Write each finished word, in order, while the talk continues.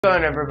What's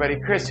going on, everybody?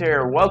 Chris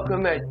here.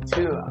 Welcome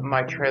to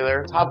my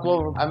trailer. Top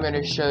level, I'm going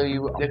to show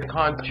you the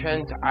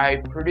content I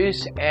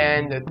produce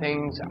and the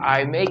things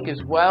I make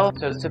as well.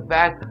 So sit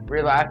back,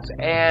 relax,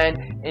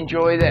 and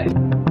enjoy this.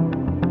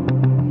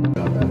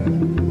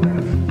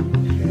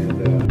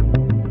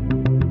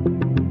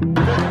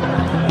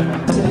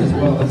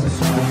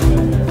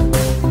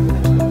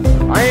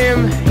 I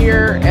am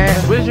here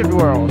at Wizard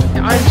World.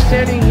 I'm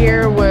standing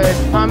here with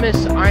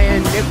Thomas,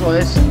 Ian,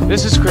 Nicholas.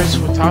 This is Chris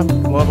with Top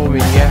Level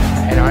Media,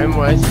 and I'm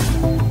with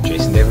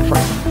Jason David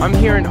Frank. I'm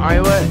here in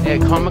Iowa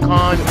at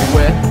Comic-Con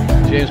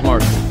with James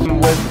Marshall.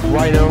 I'm with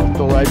Rhino,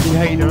 the legend.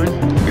 How you doing?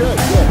 Good.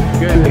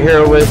 Good.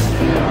 Here with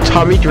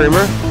Tommy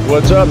Dreamer.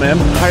 What's up, man?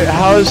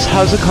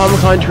 How's the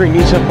Comic-Con treating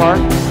you so far?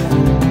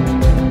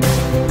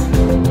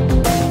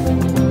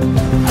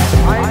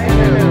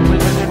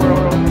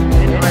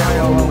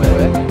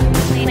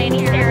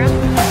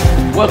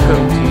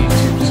 Welcome to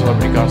YouTube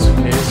Celebrity Gossip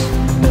News.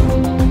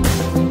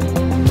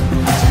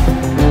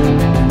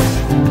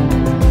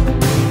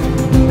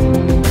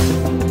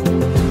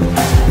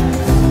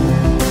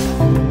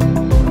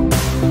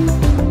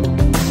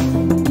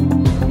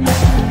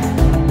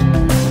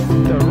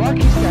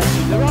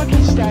 The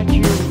Rocky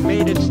statue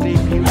made its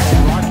debut in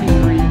Rocky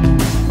 3.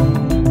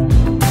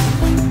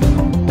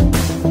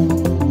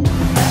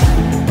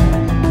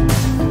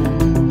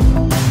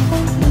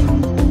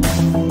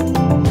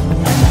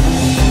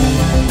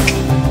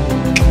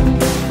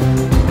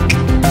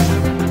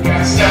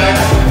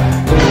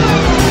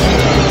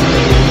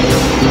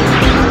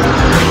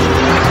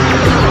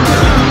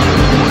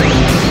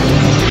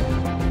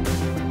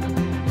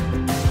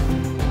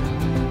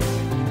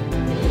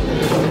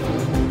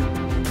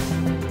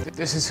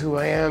 This is who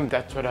I am,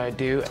 that's what I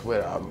do, that's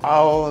what I'm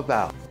all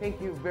about.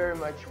 Thank you very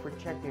much for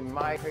checking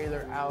my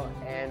trailer out,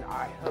 and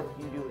I hope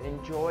you do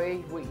enjoy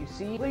what you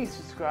see. Please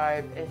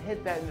subscribe and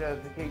hit that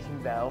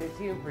notification bell to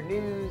tune for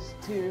news,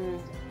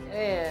 tunes,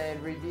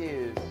 and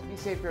reviews. Be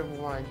safe,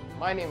 everyone.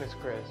 My name is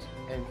Chris,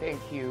 and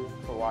thank you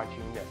for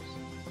watching this.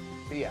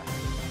 See ya.